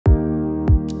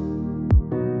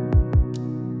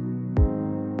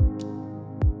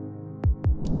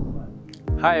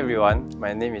Hi everyone,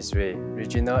 my name is Ray,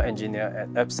 Regional Engineer at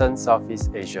Epson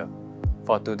Southeast Asia.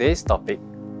 For today's topic,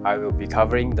 I will be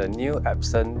covering the new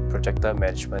Epson Projector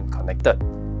Management Connected,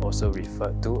 also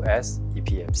referred to as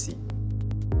EPMC.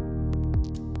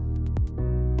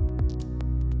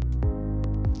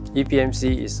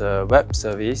 EPMC is a web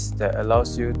service that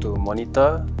allows you to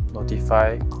monitor,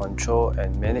 notify, control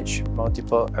and manage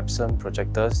multiple Epson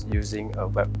projectors using a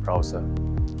web browser.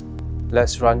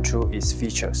 Let's run through its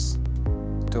features.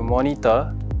 To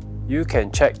monitor, you can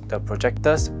check the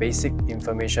projector's basic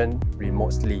information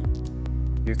remotely.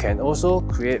 You can also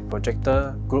create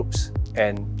projector groups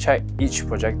and check each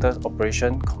projector's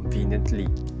operation conveniently.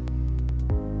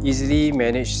 Easily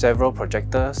manage several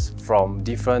projectors from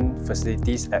different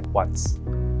facilities at once.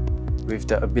 With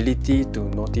the ability to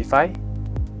notify,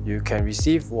 you can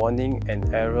receive warning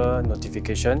and error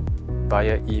notification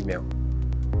via email.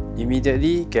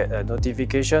 Immediately get a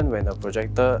notification when a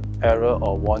projector error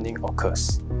or warning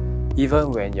occurs,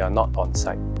 even when you are not on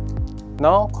site.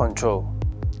 Now control.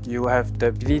 You have the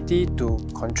ability to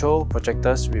control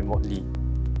projectors remotely.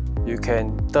 You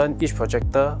can turn each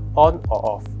projector on or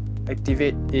off,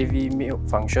 activate AV mute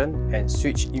function and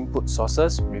switch input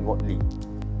sources remotely.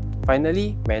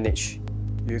 Finally, manage.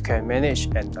 You can manage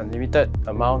an unlimited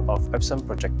amount of Epson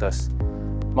projectors.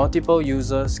 Multiple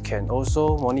users can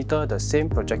also monitor the same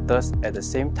projectors at the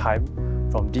same time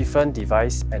from different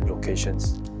devices and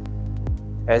locations.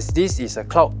 As this is a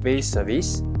cloud-based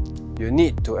service, you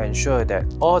need to ensure that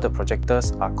all the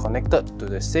projectors are connected to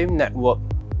the same network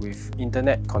with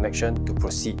internet connection to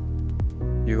proceed.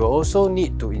 You will also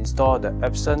need to install the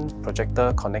Epson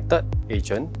Projector Connected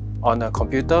agent on a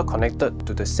computer connected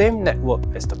to the same network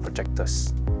as the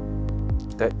projectors.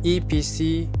 The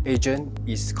EPC agent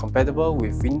is compatible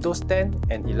with Windows 10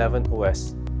 and 11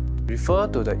 OS. Refer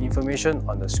to the information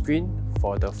on the screen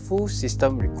for the full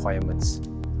system requirements.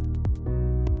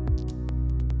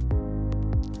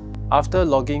 After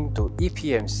logging to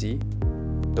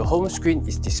EPMC, the home screen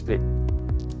is displayed.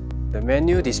 The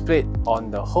menu displayed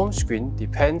on the home screen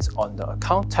depends on the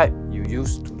account type you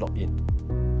use to log in.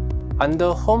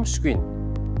 Under Home Screen,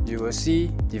 you will see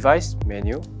Device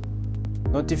menu,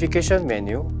 Notification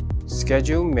menu,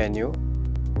 Schedule menu,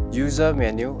 User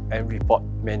menu and Report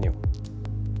menu.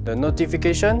 The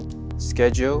Notification,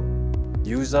 Schedule,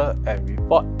 User and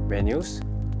Report menus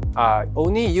are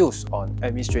only used on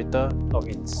administrator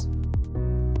logins.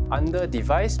 Under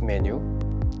Device menu,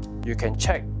 you can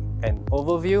check an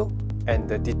overview and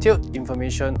the detailed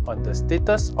information on the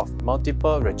status of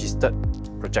multiple registered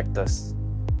projectors.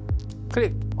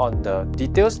 Click on the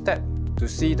Details tab to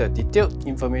see the detailed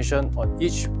information on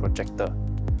each projector.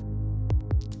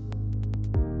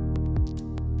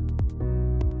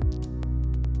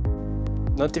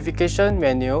 Notification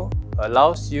menu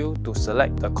allows you to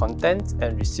select the content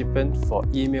and recipient for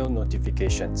email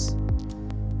notifications.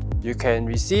 You can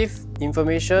receive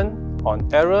information on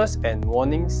errors and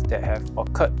warnings that have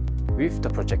occurred with the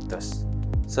projectors.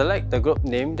 Select the group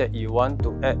name that you want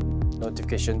to add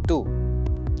notification to.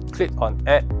 Click on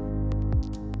Add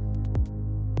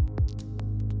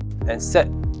and set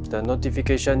the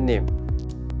notification name.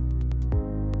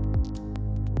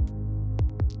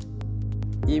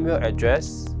 Email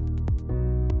address,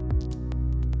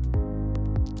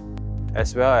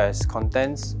 as well as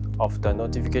contents of the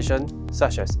notification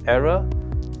such as error,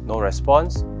 no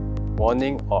response,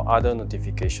 warning or other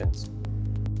notifications.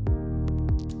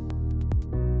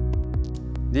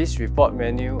 This report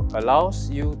menu allows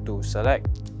you to select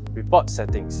report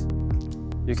settings.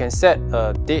 You can set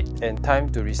a date and time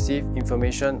to receive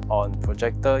information on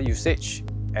projector usage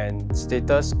and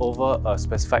status over a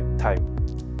specified time.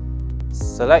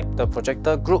 Select the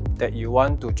projector group that you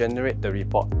want to generate the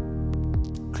report.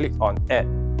 Click on Add.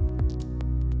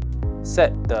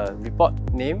 Set the report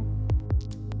name,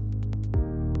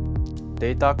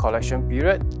 data collection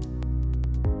period,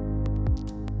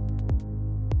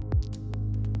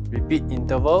 repeat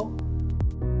interval,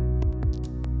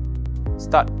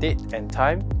 start date and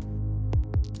time,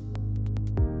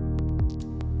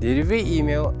 delivery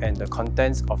email and the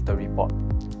contents of the report.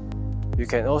 You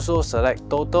can also select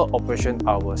total operation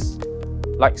hours,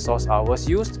 light source hours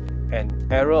used, and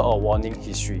error or warning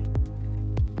history.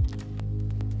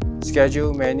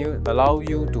 Schedule menu allows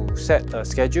you to set a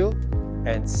schedule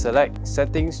and select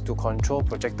settings to control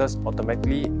projectors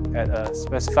automatically at a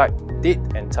specified date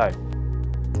and time.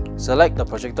 Select the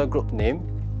projector group name,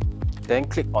 then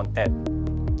click on Add.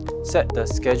 Set the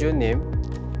schedule name,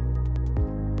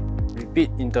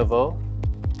 repeat interval,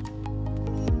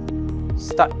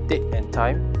 start date and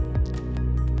time,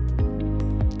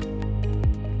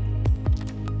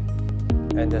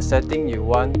 and the setting you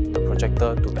want the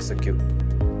projector to execute.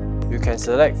 You can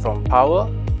select from power,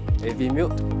 AV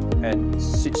mute, and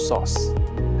switch source.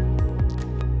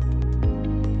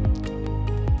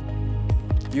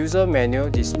 User menu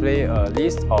displays a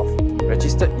list of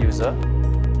registered users.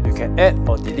 You can add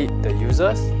or delete the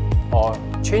users or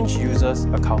change users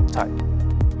account type.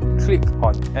 Click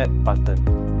on Add button.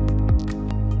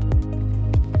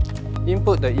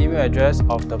 Input the email address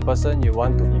of the person you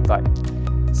want to invite.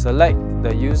 Select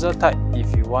the user type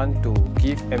if you want to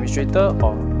give administrator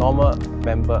or normal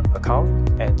member account,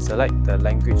 and select the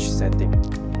language setting.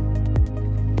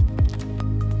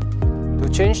 To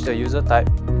change the user type,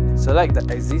 select the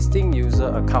existing user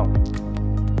account.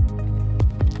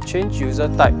 Change user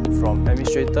type from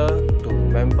administrator to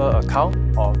member account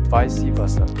or vice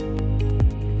versa.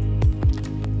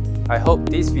 I hope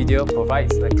this video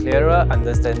provides a clearer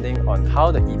understanding on how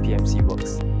the EPMC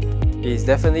works. It is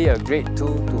definitely a great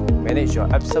tool to manage your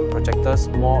Epson projectors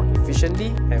more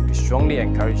efficiently, and we strongly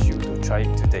encourage you to try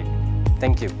it today.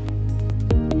 Thank you.